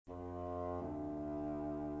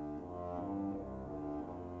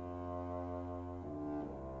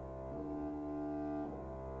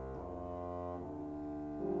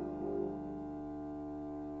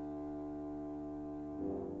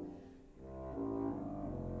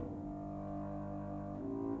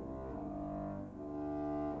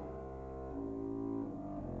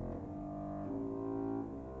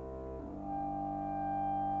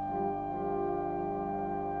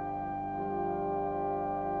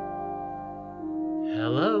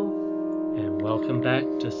Welcome back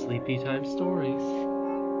to Sleepy Time Stories.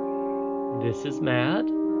 This is Matt.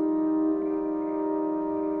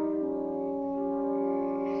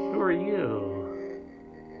 Who are you?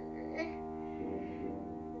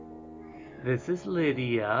 This is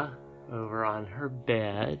Lydia over on her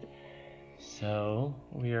bed. So,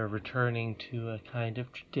 we are returning to a kind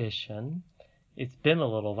of tradition. It's been a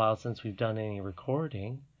little while since we've done any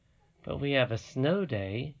recording, but we have a snow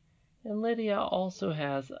day. And Lydia also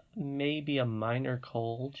has maybe a minor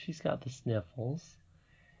cold. She's got the sniffles.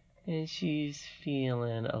 And she's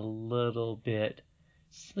feeling a little bit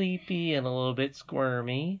sleepy and a little bit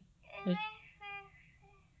squirmy.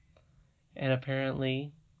 And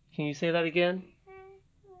apparently, can you say that again?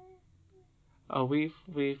 Oh, weef.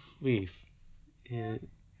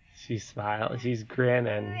 She's smiling. She's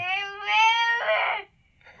grinning.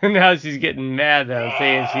 Now she's getting mad that I'm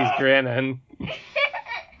saying she's grinning.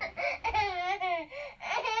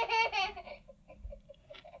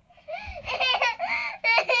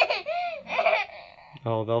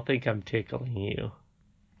 Oh, they'll think I'm tickling you.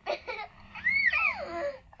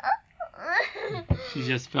 She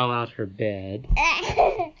just fell out her bed.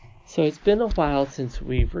 So it's been a while since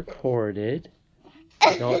we've recorded.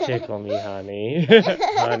 Don't tickle me, honey.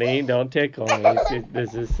 Honey, don't tickle me.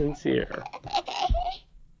 This is sincere.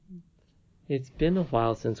 It's been a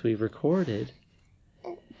while since we've recorded.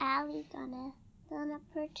 Is Allie gonna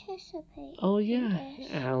participate? Oh, yeah.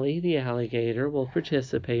 Allie, the alligator, will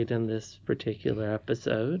participate in this particular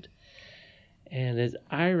episode. And as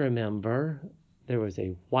I remember, there was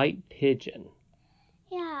a white pigeon.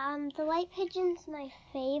 Yeah, the white pigeon's my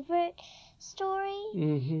favorite story.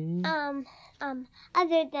 Mm-hmm.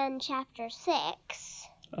 Other than chapter 6.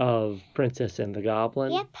 Of Princess and the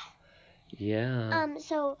Goblin? Yep. Yeah.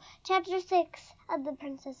 So chapter 6 of The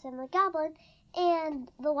Princess and the Goblin and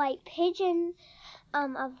the white pigeon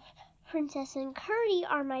of Princess and Curdie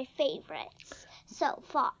are my favorites so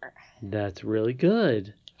far. That's really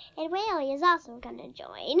good. And Whaley is also going to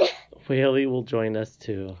join. Whaley will join us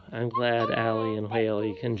too. I'm glad Allie and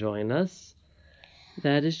Whaley can join us.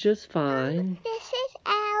 That is just fine. This is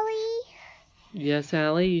Allie. Yes,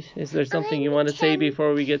 Allie? Is there something you want to say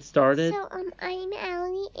before we get started? So, I'm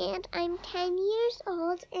Allie, and I'm 10 years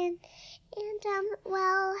old, and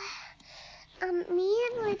me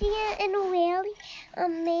and Lydia and Whaley,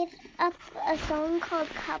 made up a song called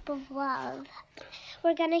Cup of Love.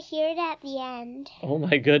 We're gonna hear it at the end. Oh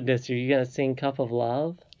my goodness, are you gonna sing Cup of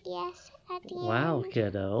Love? Yes, at the end. Wow,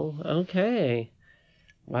 kiddo. Okay.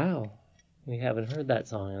 Wow. We haven't heard that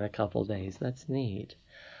song in a couple days. That's neat.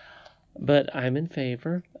 But I'm in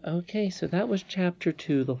favor. Okay, so that was chapter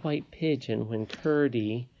 2, The White Pigeon, when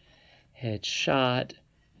Curdie had shot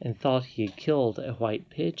and thought he had killed a white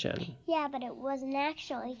pigeon. Yeah, but it wasn't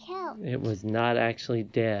actually killed. It was not actually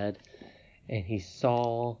dead. And he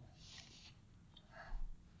saw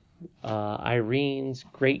Irene's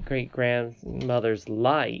great-great-grandmother's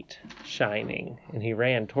light shining, and he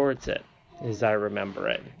ran towards it, as I remember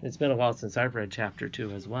it. It's been a while since I've read chapter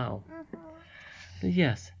 2 as well. But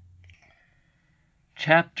yes.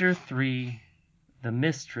 Chapter 3, The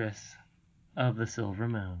Mistress of the Silver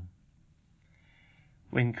Moon.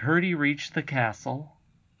 When Curdie reached the castle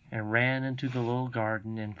and ran into the little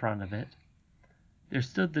garden in front of it, there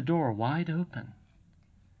stood the door wide open.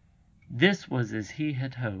 This was as he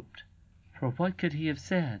had hoped, for what could he have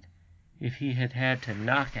said if he had had to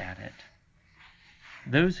knock at it?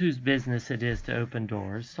 Those whose business it is to open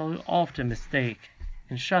doors so often mistake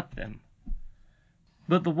and shut them.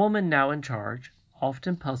 But the woman now in charge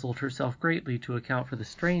often puzzled herself greatly to account for the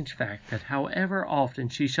strange fact that however often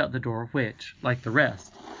she shut the door, which, like the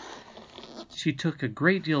rest, she took a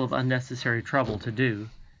great deal of unnecessary trouble to do,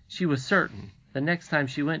 she was certain, the next time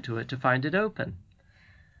she went to it, to find it open.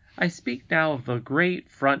 I speak now of the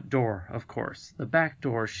great front door, of course. The back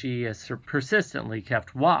door she as persistently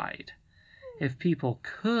kept wide. If people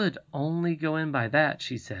could only go in by that,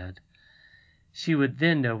 she said, she would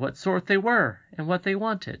then know what sort they were and what they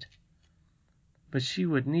wanted. But she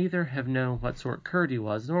would neither have known what sort Curdie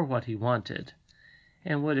was nor what he wanted,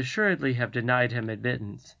 and would assuredly have denied him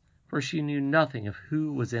admittance, for she knew nothing of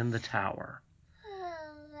who was in the tower.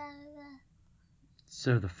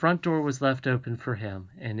 So the front door was left open for him,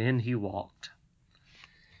 and in he walked.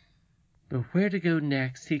 But where to go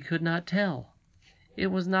next he could not tell. It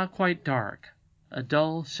was not quite dark. A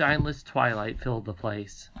dull, shineless twilight filled the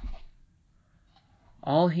place.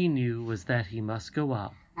 All he knew was that he must go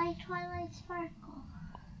up. Like Twilight Sparkle.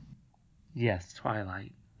 Yes,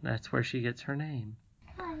 Twilight. That's where she gets her name.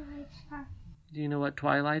 Twilight Sparkle. Do you know what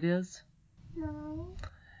twilight is? No.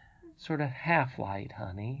 Sort of half light,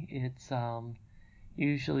 honey. It's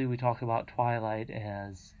Usually we talk about twilight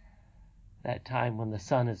as that time when the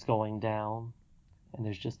sun is going down and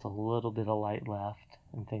there's just a little bit of light left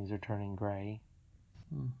and things are turning gray.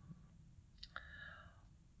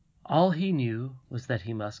 All he knew was that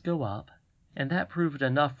he must go up, and that proved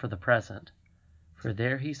enough for the present, for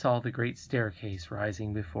there he saw the great staircase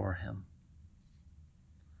rising before him.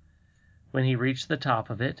 When he reached the top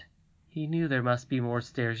of it, he knew there must be more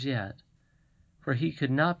stairs yet, for he could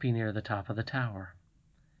not be near the top of the tower.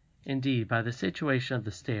 Indeed, by the situation of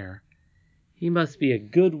the stair, he must be a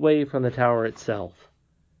good way from the tower itself.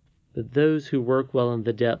 But those who work well in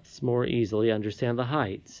the depths more easily understand the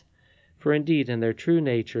heights, for indeed in their true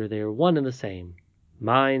nature they are one and the same.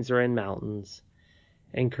 Mines are in mountains,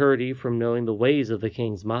 and Curdie, from knowing the ways of the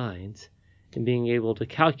king's mines, and being able to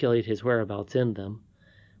calculate his whereabouts in them,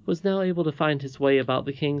 was now able to find his way about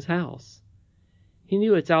the king's house. He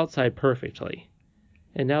knew its outside perfectly,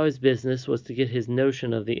 and now his business was to get his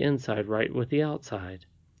notion of the inside right with the outside.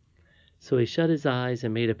 So he shut his eyes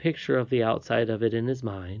and made a picture of the outside of it in his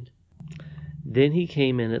mind. Then he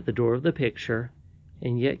came in at the door of the picture,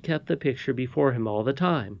 and yet kept the picture before him all the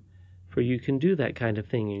time, for you can do that kind of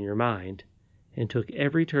thing in your mind, and took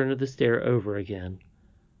every turn of the stair over again,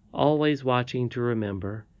 always watching to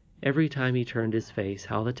remember, every time he turned his face,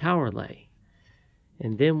 how the tower lay.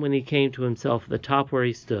 And then when he came to himself at the top where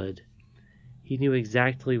he stood, he knew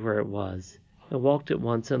exactly where it was, and walked at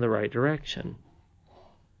once in the right direction.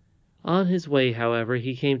 On his way, however,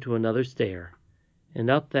 he came to another stair, and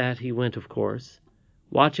up that he went, of course,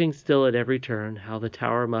 watching still at every turn how the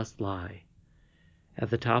tower must lie. At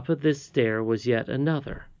the top of this stair was yet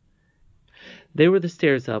another. They were the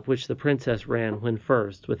stairs up which the princess ran when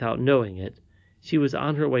first, without knowing it, she was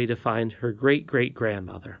on her way to find her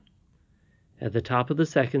great-great-grandmother. At the top of the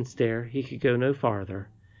second stair he could go no farther,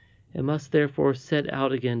 and must therefore set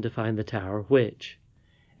out again to find the tower, which,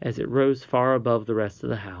 as it rose far above the rest of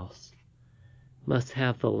the house, must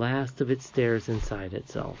have the last of its stairs inside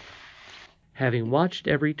itself. Having watched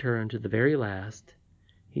every turn to the very last,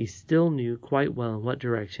 he still knew quite well in what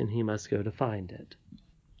direction he must go to find it.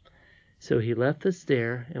 So he left the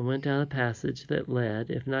stair and went down a passage that led,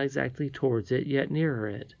 if not exactly towards it, yet nearer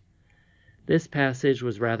it. This passage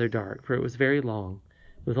was rather dark, for it was very long,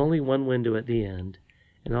 with only one window at the end,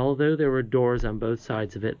 and although there were doors on both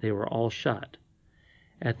sides of it, they were all shut.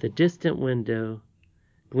 At the distant window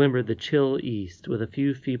glimmered the chill east, with a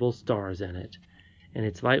few feeble stars in it, and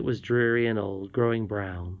its light was dreary and old, growing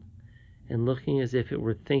brown, and looking as if it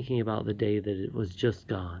were thinking about the day that it was just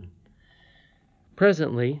gone.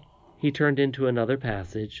 Presently he turned into another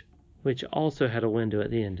passage, which also had a window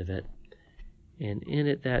at the end of it, and in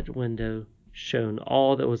it that window shone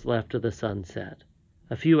all that was left of the sunset,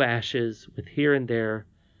 a few ashes, with here and there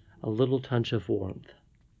a little touch of warmth.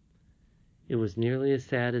 It was nearly as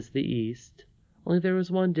sad as the east, only there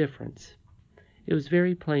was one difference. It was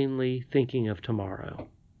very plainly thinking of tomorrow.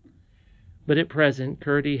 But at present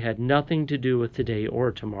Curdie had nothing to do with today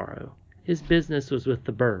or tomorrow. His business was with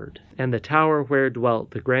the bird, and the tower where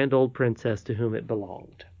dwelt the grand old princess to whom it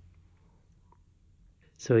belonged.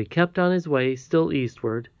 So he kept on his way still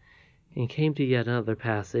eastward, and came to yet another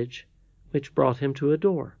passage, which brought him to a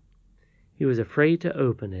door. He was afraid to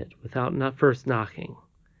open it without not first knocking.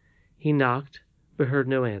 He knocked, but heard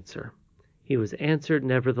no answer. He was answered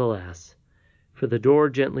nevertheless, for the door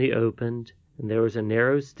gently opened, and there was a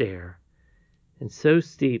narrow stair, and so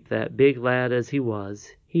steep that, big lad as he was,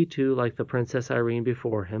 he too, like the Princess Irene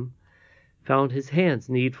before him, found his hands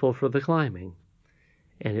needful for the climbing.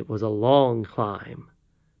 And it was a long climb,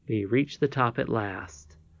 but he reached the top at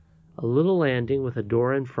last, a little landing with a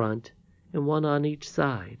door in front and one on each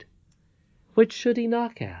side. Which should he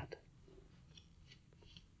knock at?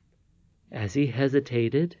 As he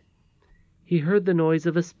hesitated, he heard the noise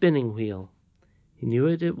of a spinning wheel. He knew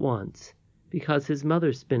it at once, because his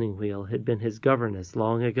mother's spinning wheel had been his governess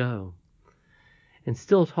long ago, and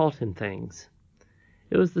still taught him things.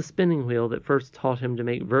 It was the spinning wheel that first taught him to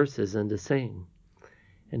make verses and to sing,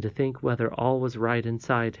 and to think whether all was right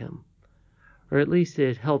inside him, or at least it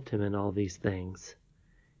had helped him in all these things.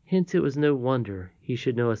 Hence it was no wonder he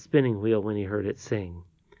should know a spinning wheel when he heard it sing,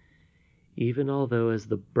 even although as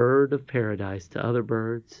the bird of paradise to other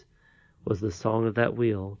birds was the song of that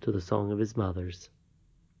wheel to the song of his mother's.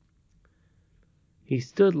 He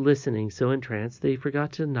stood listening so entranced that he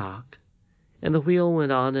forgot to knock, and the wheel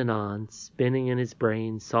went on, spinning in his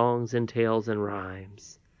brain songs and tales and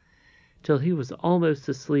rhymes, till he was almost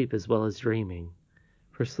asleep as well as dreaming,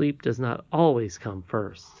 for sleep does not always come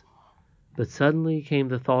first. But suddenly came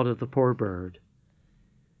the thought of the poor bird,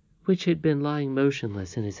 which had been lying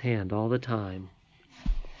motionless in his hand all the time,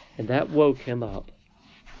 and that woke him up,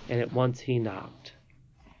 and at once he knocked.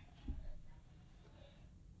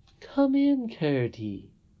 "Come in,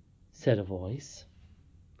 Curdie," said a voice.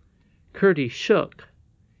 Curdie shook.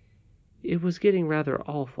 It was getting rather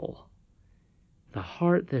awful. The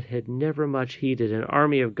heart that had never much heeded an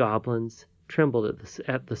army of goblins trembled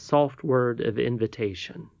at the soft word of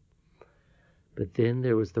invitation. But then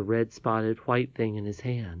there was the red-spotted white thing in his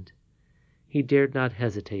hand. He dared not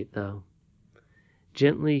hesitate, though.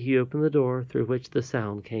 Gently he opened the door through which the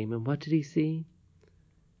sound came, and what did he see?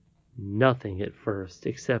 Nothing at first,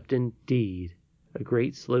 except indeed a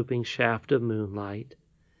great sloping shaft of moonlight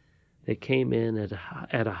that came in at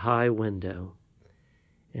a high window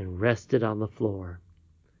and rested on the floor.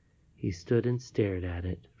 He stood and stared at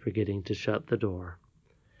it, forgetting to shut the door.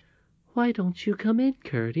 "Why don't you come in,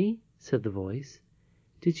 Curdie?" said the voice.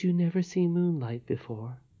 "Did you never see moonlight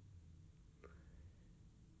before?"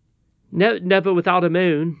 "No, never without a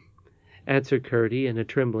moon," answered Curdie in a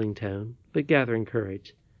trembling tone, but gathering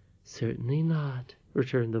courage. "Certainly not,"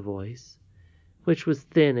 returned the voice, which was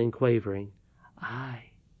thin and quavering.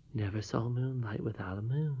 "I never saw moonlight without a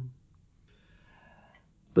moon."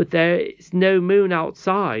 "But there is no moon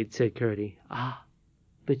outside," said Curdie. "Ah,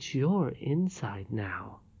 but you're inside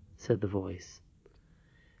now," said the voice.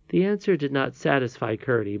 The answer did not satisfy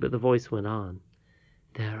Curdie, but the voice went on.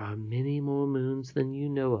 "There are many more moons than you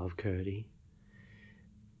know of, Curdie.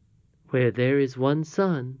 Where there is one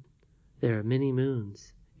sun, there are many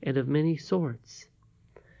moons, and of many sorts.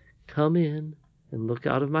 Come in and look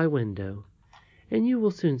out of my window, and you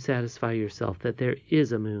will soon satisfy yourself that there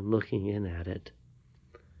is a moon looking in at it."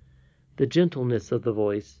 The gentleness of the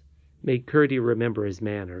voice made Curdie remember his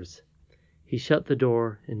manners. He shut the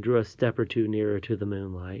door and drew a step or two nearer to the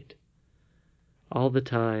moonlight. All the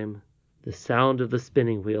time the sound of the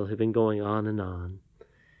spinning wheel had been going on,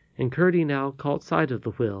 and Curdie now caught sight of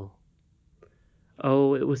the wheel.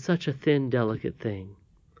 Oh, it was such a thin, delicate thing,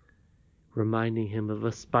 reminding him of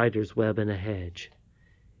a spider's web in a hedge.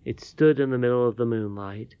 It stood in the middle of the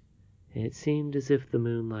moonlight, and it seemed as if the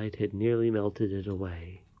moonlight had nearly melted it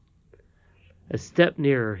away. A step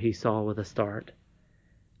nearer he saw with a start,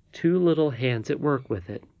 2 little hands at work with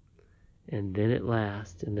it, and then at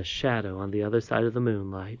last, in the shadow on the other side of the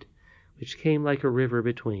moonlight, which came like a river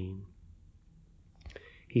between,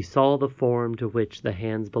 he saw the form to which the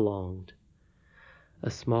hands belonged. A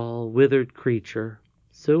small, withered creature,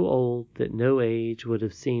 so old that no age would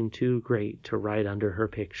have seemed too great to write under her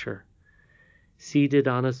picture, seated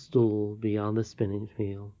on a stool beyond the spinning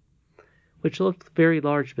wheel, which looked very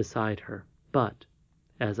large beside her, but,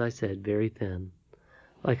 as I said, very thin,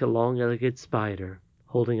 like a long-legged spider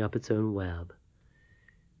holding up its own web,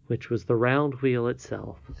 which was the round wheel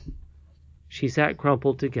itself. She sat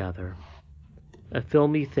crumpled together, a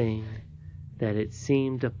filmy thing that it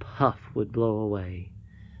seemed a puff would blow away,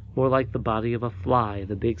 more like the body of a fly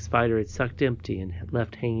the big spider had sucked empty and had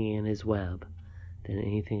left hanging in his web than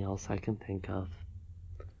anything else I can think of.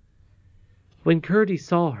 When Curdie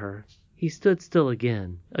saw her, he stood still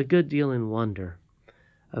again, a good deal in wonder,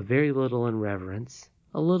 a very little in reverence,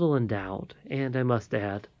 a little in doubt, and, I must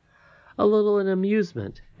add, a little in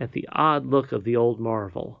amusement at the odd look of the old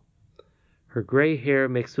marvel. Her gray hair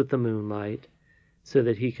mixed with the moonlight, so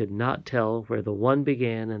that he could not tell where the one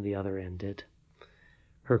began and the other ended.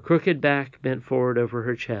 Her crooked back bent forward over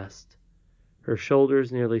her chest, her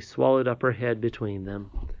shoulders nearly swallowed up her head between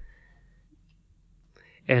them,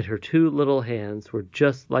 and her 2 little hands were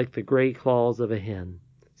just like the gray claws of a hen,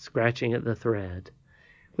 scratching at the thread,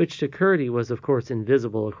 which to Curdie was of course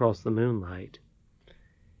invisible across the moonlight.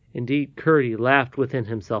 Indeed, Curdie laughed within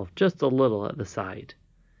himself just a little at the sight,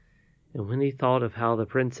 and when he thought of how the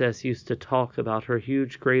princess used to talk about her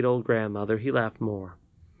huge great old grandmother, he laughed more.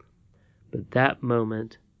 But that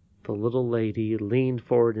moment the little lady leaned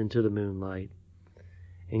forward into the moonlight,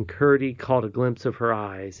 and Curdie caught a glimpse of her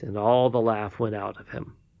eyes, and all the laugh went out of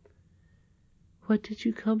him. "What did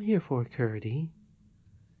you come here for, Curdie?"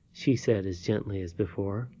 she said as gently as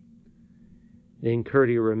before. Then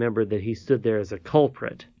Curdie remembered that he stood there as a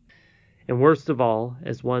culprit, and worst of all,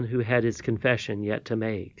 as one who had his confession yet to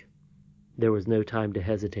make. There was no time to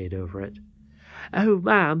hesitate over it. "Oh,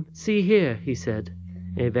 ma'am, see here," he said,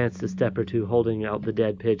 and advanced a step or two, holding out the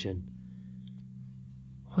dead pigeon.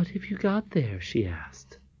 "What have you got there?" she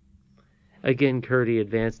asked. Again Curdie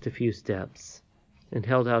advanced a few steps, and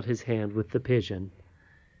held out his hand with the pigeon,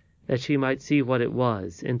 that she might see what it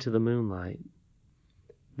was, into the moonlight.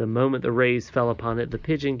 The moment the rays fell upon it, the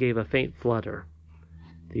pigeon gave a faint flutter.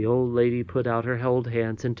 The old lady put out her old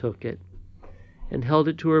hands and took it, and held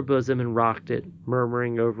it to her bosom and rocked it,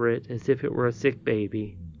 murmuring over it as if it were a sick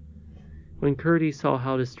baby. When Curdie saw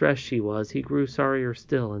how distressed she was, he grew sorrier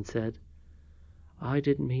still, and said, "I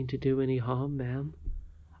didn't mean to do any harm, ma'am.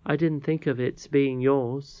 I didn't think of its being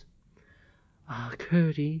yours." "Ah,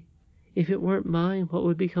 Curdie, if it weren't mine, what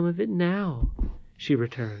would become of it now?" she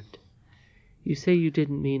returned. "You say you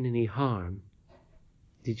didn't mean any harm.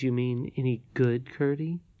 Did you mean any good,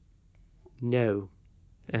 Curdie?" "No,"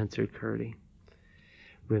 answered Curdie.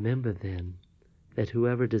 "Remember, then, that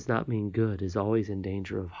whoever does not mean good is always in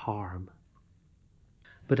danger of harm."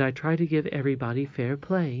 "But I try to give everybody fair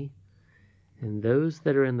play, and those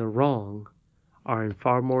that are in the wrong are in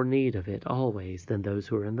far more need of it always than those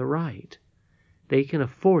who are in the right. They can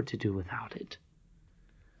afford to do without it.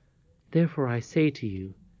 Therefore I say to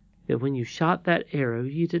you that when you shot that arrow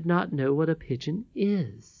you did not know what a pigeon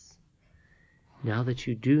is. Now that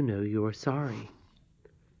you do know, you are sorry.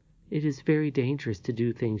 It is very dangerous to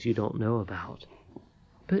do things you don't know about.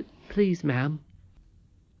 But please, ma'am,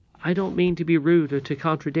 I don't mean to be rude or to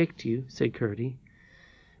contradict you," said Curdie,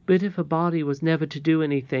 "but if a body was never to do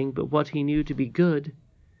anything but what he knew to be good,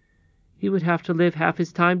 he would have to live half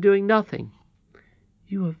his time doing nothing."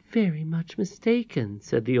 "You are very much mistaken,"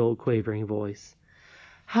 said the old quavering voice.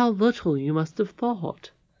 "How little you must have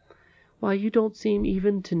thought! Why, you don't seem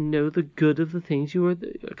even to know the good of the things you are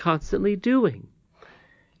constantly doing.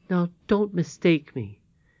 Now, don't mistake me.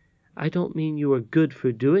 I don't mean you are good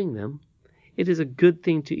for doing them. It is a good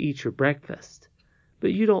thing to eat your breakfast,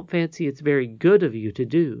 but you don't fancy it's very good of you to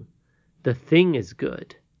do. The thing is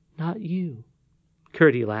good, not you."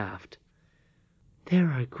 Curdie laughed. "There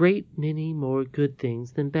are a great many more good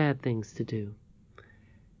things than bad things to do.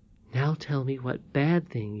 Now tell me what bad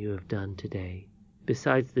thing you have done today,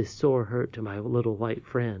 besides this sore hurt to my little white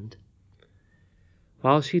friend."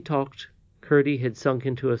 While she talked, Curdie had sunk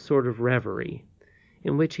into a sort of reverie,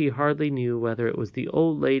 in which he hardly knew whether it was the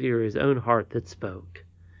old lady or his own heart that spoke.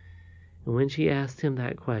 And when she asked him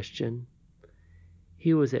that question,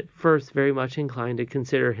 he was at first very much inclined to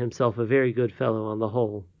consider himself a very good fellow on the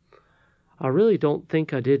whole. "I really don't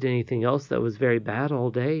think I did anything else that was very bad all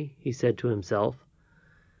day," he said to himself.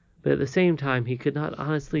 But at the same time he could not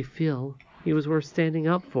honestly feel he was worth standing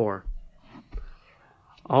up for.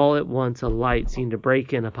 All at once a light seemed to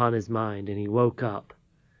break in upon his mind, and he woke up.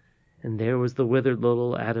 And there was the withered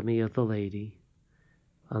little atomy of the lady,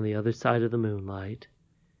 on the other side of the moonlight,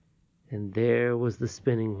 and there was the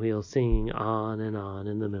spinning wheel singing on and on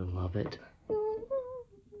in the middle of it.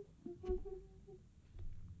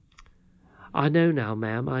 "I know now,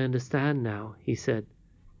 ma'am, I understand now," he said.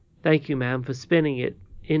 "Thank you, ma'am, for spinning it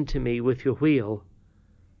into me with your wheel.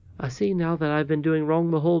 I see now that I've been doing wrong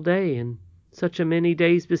the whole day, and such a many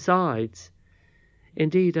days besides.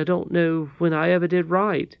 Indeed, I don't know when I ever did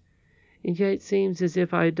right, and yet it seems as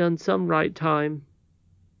if I had done right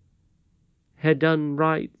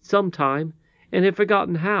some time, and had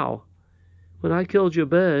forgotten how. When I killed your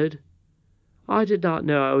bird, I did not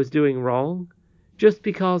know I was doing wrong, just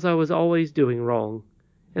because I was always doing wrong,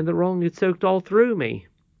 and the wrong had soaked all through me."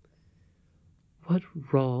 "What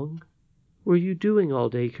wrong were you doing all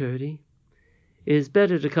day, Curdie?" "It is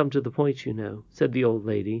better to come to the point, you know," said the old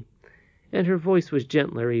lady, and her voice was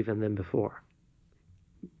gentler even than before.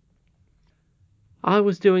 "I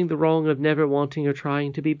was doing the wrong of never wanting or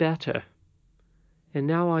trying to be better. And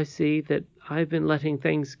now I see that I've been letting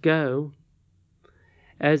things go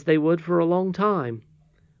as they would for a long time.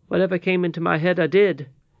 Whatever came into my head I did,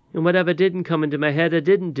 and whatever didn't come into my head I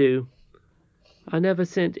didn't do. I never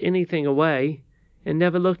sent anything away, and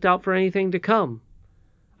never looked out for anything to come.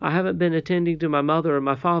 I haven't been attending to my mother or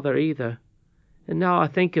my father either. And now I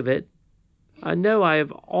think of it, I know I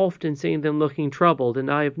have often seen them looking troubled,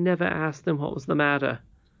 and I have never asked them what was the matter.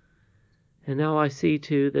 And now I see,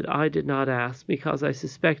 too, that I did not ask because I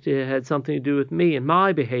suspected it had something to do with me and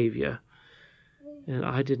my behavior, and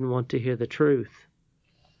I didn't want to hear the truth.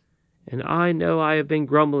 And I know I have been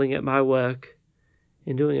grumbling at my work,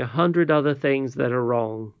 and doing 100 other things that are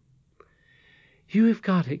wrong." "You have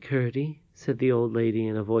got it, Curdie," said the old lady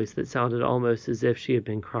in a voice that sounded almost as if she had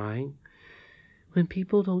been crying. "When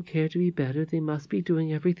people don't care to be better, they must be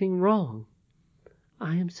doing everything wrong.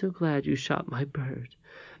 I am so glad you shot my bird."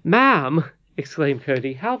 "Ma'am!" exclaimed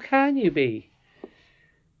Curdie, "how can you be?"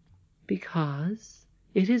 "Because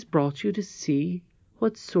it has brought you to see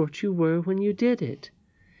what sort you were when you did it,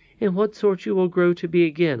 and what sort you will grow to be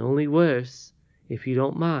again, only worse, if you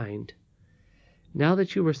don't mind. Now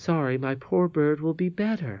that you are sorry, my poor bird will be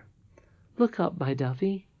better. Look up, my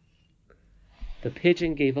dovey." The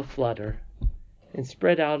pigeon gave a flutter, and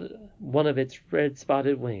spread out one of its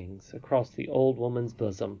red-spotted wings across the old woman's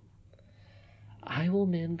bosom. "I will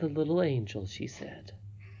mend the little angel," she said,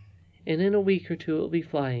 "and in a week or two it will be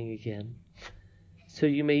flying again. so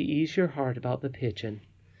you may ease your heart about the pigeon."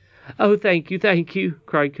 "Oh, thank you,"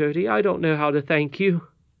 cried Curdie. "I don't know how to thank you."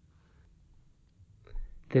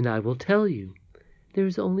 "Then I will tell you. There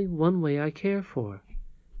is only one way I care for.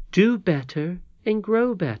 Do better, and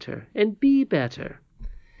grow better, and be better.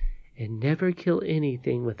 And never kill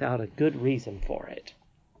anything without a good reason for it."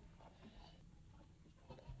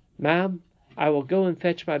 "Ma'am, I will go and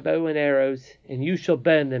fetch my bow and arrows, and you shall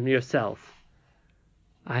burn them yourself."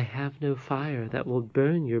 "I have no fire that will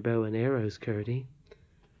burn your bow and arrows, Curdie."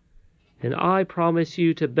 "Then I promise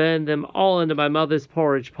you to burn them all into my mother's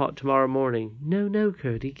porridge pot tomorrow morning." No,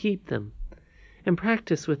 Curdie, keep them, and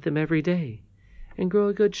practice with them every day, and grow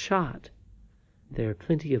a good shot. There are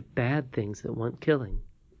plenty of bad things that want killing,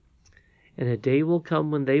 and a day will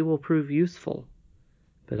come when they will prove useful.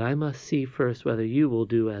 But I must see first whether you will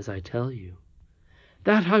do as I tell you."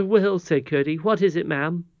 "That I will," said Curdie. "What is it,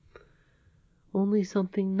 ma'am?" "Only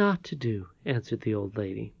something not to do," answered the old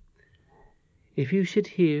lady. "If you should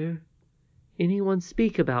hear anyone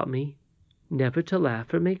speak about me, never to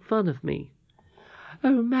laugh or make fun of me."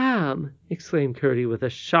 "Oh, ma'am!" exclaimed Curdie, with a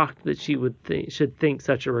shock that she should think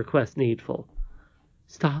such a request needful.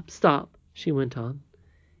 Stop," she went on.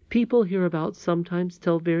 "People hereabouts sometimes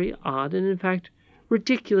tell very odd, and in fact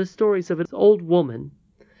ridiculous stories of an old woman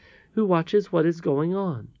who watches what is going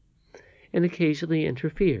on, and occasionally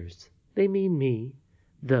interferes. They mean me,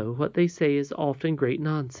 though what they say is often great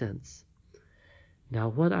nonsense. Now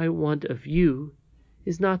what I want of you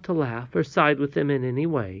is not to laugh or side with them in any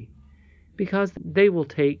way, because they will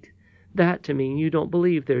take that to mean you don't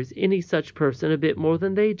believe there is any such person a bit more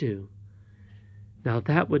than they do. Now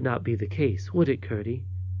that would not be the case, would it, Curdie?"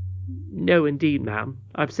 "No, indeed, ma'am.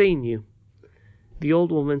 I've seen you." The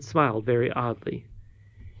old woman smiled very oddly.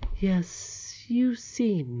 "Yes, you've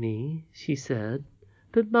seen me," she said.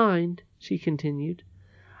 "But mind," she continued,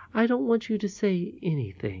 "I don't want you to say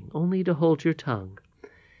anything, only to hold your tongue,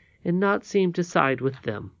 and not seem to side with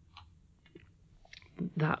them."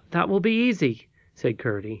 That will be easy," said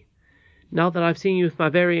Curdie. "Now that I've seen you with my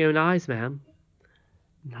very own eyes, ma'am."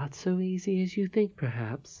 "Not so easy as you think,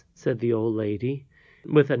 perhaps," said the old lady,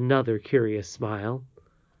 with another curious smile.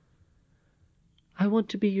 "I want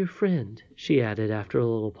to be your friend," she added after a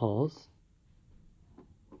little pause.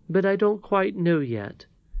 "But I don't quite know yet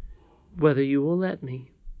whether you will let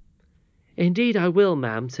me." "Indeed I will,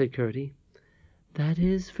 ma'am," said Curdie. "That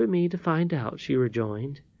is for me to find out," she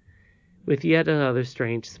rejoined, with yet another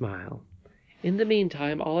strange smile. "In the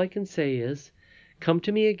meantime, all I can say is, come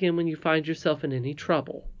to me again when you find yourself in any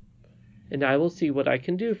trouble, and I will see what I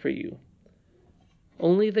can do for you.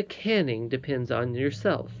 Only the canning depends on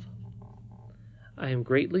yourself. I am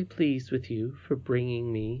greatly pleased with you for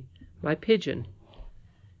bringing me my pigeon,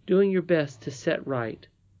 doing your best to set right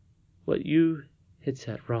what you had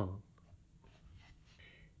set wrong."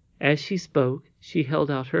 As she spoke, she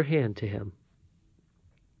held out her hand to him,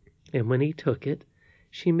 and when he took it,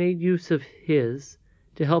 she made use of his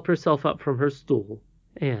to help herself up from her stool,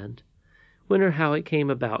 and, when or how it came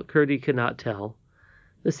about, Curdie could not tell,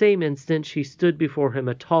 the same instant she stood before him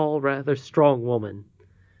a tall, rather strong woman,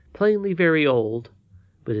 plainly very old,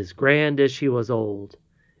 but as grand as she was old,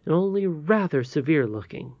 and only rather severe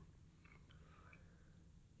looking.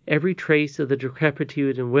 Every trace of the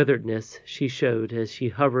decrepitude and witheredness she showed as she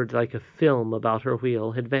hovered like a film about her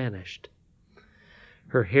wheel had vanished.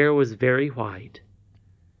 Her hair was very white,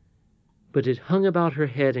 but it hung about her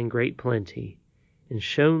head in great plenty, and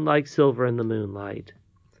shone like silver in the moonlight.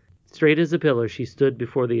 Straight as a pillar she stood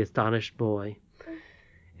before the astonished boy,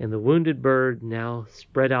 and the wounded bird now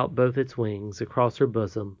spread out both its wings across her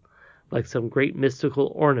bosom like some great mystical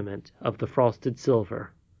ornament of the frosted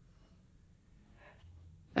silver.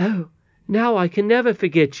 "Oh, now I can never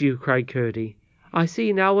forget you," cried Curdie. "I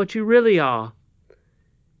see now what you really are."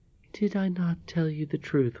 "Did I not tell you the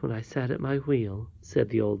truth when I sat at my wheel?" said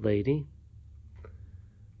the old lady.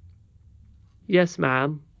 "Yes,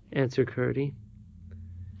 ma'am," answered Curdie.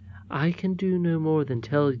 "I can do no more than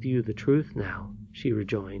tell you the truth now," she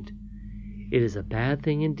rejoined. "It is a bad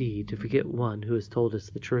thing indeed to forget one who has told us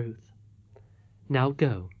the truth. Now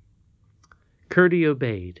go." Curdie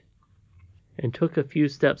obeyed, and took a few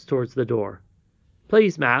steps towards the door.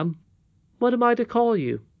 "Please, ma'am, what am I to call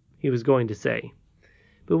you?" he was going to say,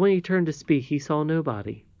 but when he turned to speak he saw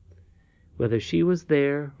nobody. Whether she was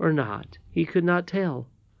there or not he could not tell.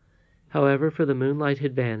 However, for the moonlight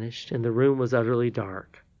had vanished, and the room was utterly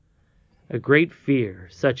dark. A great fear,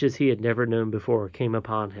 such as he had never known before, came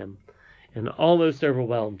upon him, and almost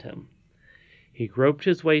overwhelmed him. He groped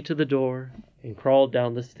his way to the door, and crawled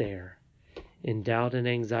down the stair, in doubt and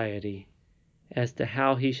anxiety as to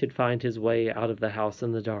how he should find his way out of the house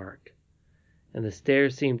in the dark. and the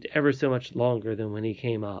stairs seemed ever so much longer than when he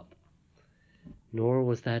came up. Nor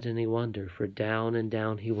was that any wonder, for down and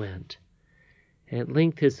down he went, and at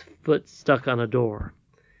length his foot stuck on a door,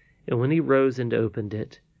 and when he rose and opened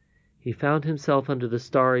it, he found himself under the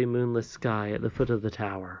starry moonless sky at the foot of the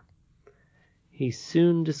tower. He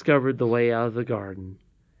soon discovered the way out of the garden,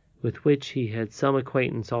 with which he had some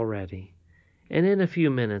acquaintance already, and in a few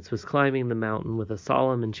minutes was climbing the mountain with a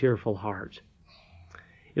solemn and cheerful heart.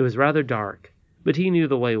 It was rather dark, but he knew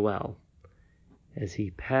the way well. As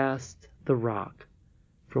he passed the rock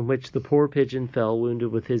from which the poor pigeon fell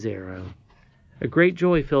wounded with his arrow, a great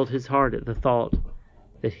joy filled his heart at the thought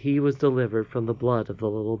that he was delivered from the blood of the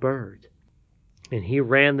little bird, and he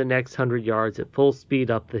ran the next 100 yards at full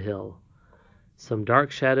speed up the hill. Some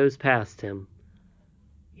dark shadows passed him.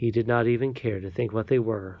 He did not even care to think what they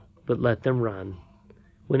were, but let them run.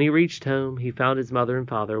 When he reached home, he found his mother and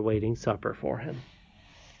father waiting supper for him.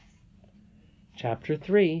 Chapter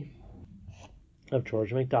 3 of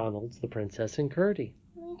George MacDonald's The Princess and Curdie.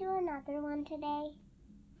 Can we do another one today?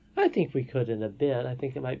 I think we could in a bit. I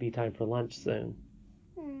think it might be time for lunch soon.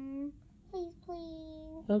 Please,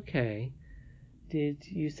 please. Okay.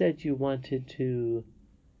 You said you wanted to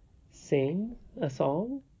sing a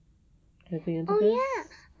song at the end of this? Oh,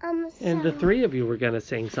 yeah. And the three of you were going to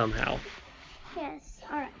sing somehow. Yes,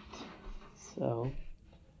 all right. So,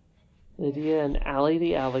 Lydia and Allie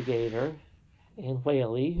the alligator and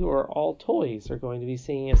Whaley, who are all toys, are going to be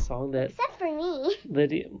singing a song that... Except for me.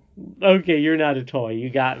 Lydia... Okay, you're not a toy. You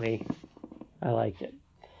got me. I like it.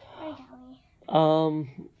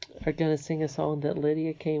 Are going to sing a song that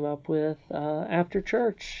Lydia came up with after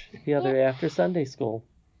church, the other day after Sunday school.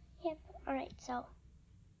 Yep, all right, so...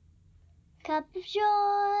 Cup of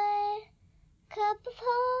joy, cup of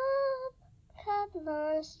hope, cup of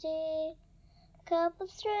honesty, cup of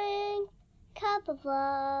strength, cup of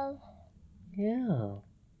love. Yeah.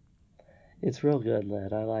 It's real good,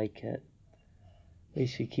 Lyd. I like it. We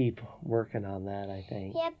should keep working on that, I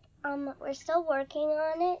think. Yep, we're still working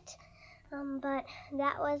on it, but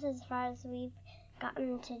that was as far as we've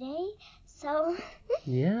gotten today, so...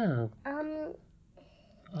 Yeah.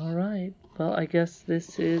 All right. Well, I guess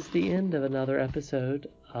this is the end of another episode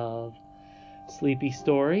of Sleepy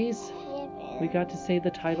Stories. Yep. We got to say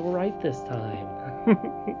the title right this time.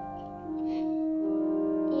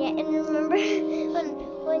 Yeah, and remember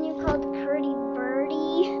when you called Curdie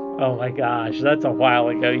Birdie? Oh my gosh, that's a while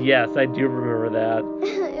ago. Yes, I do remember that.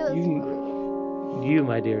 It was You,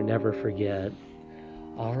 my dear, never forget.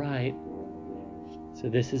 All right. So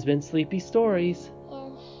this has been Sleepy Stories.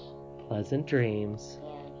 Yes. Pleasant dreams. Yes.